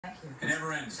Thank you. It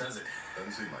never ends, does it?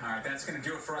 Doesn't seem like it. All right, that's going to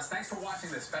do it for us. Thanks for watching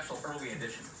this special early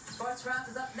edition. Sports Wrap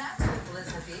is up next with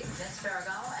Habib, Miss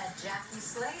Ferragamo, and Jackie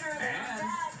Slater. And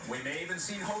we may even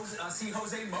see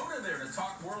Jose Mota there to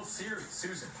talk World Series.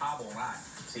 Susan, Pablo, and I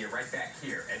see you right back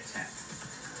here at 10.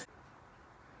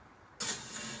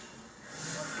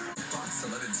 Fox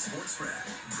 11 Sports Wrap,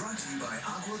 brought to you by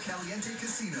Agua, Caliente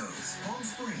Casinos, Palm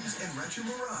Springs, and Rancho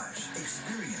Mirage.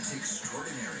 Experience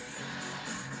extraordinary.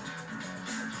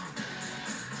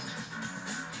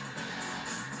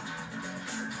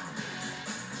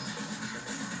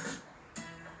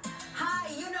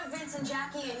 Hi, you know Vince and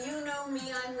Jackie, and you know me.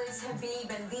 I'm Liz Habib,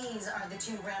 and these are the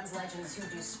two Rams legends who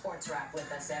do Sports Wrap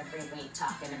with us every week,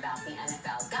 talking about the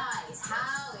NFL. Guys,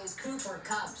 how is Cooper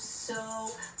Kupp so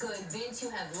good? Vince, you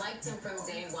have liked him from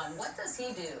day one. What does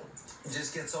he do? He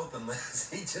just gets open, Liz.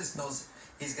 He just knows.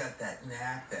 He's got that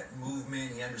knack, that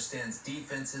movement. He understands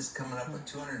defenses, coming up with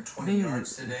 220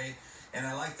 yards today. And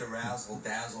I like the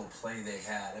razzle-dazzle play they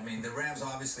had. I mean, the Rams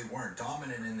obviously weren't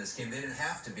dominant in this game. They didn't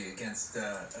have to be against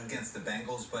the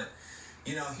Bengals, but,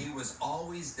 you know, he was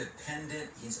always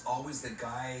dependent. He's always the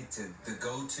guy, the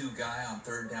go-to guy on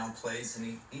third down plays,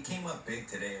 and he came up big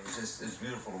today. It was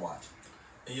beautiful to watch.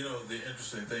 And, you know, the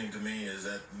interesting thing to me is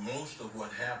that most of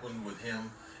what happened with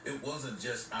him, it wasn't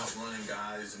just outrunning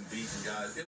guys and beating guys.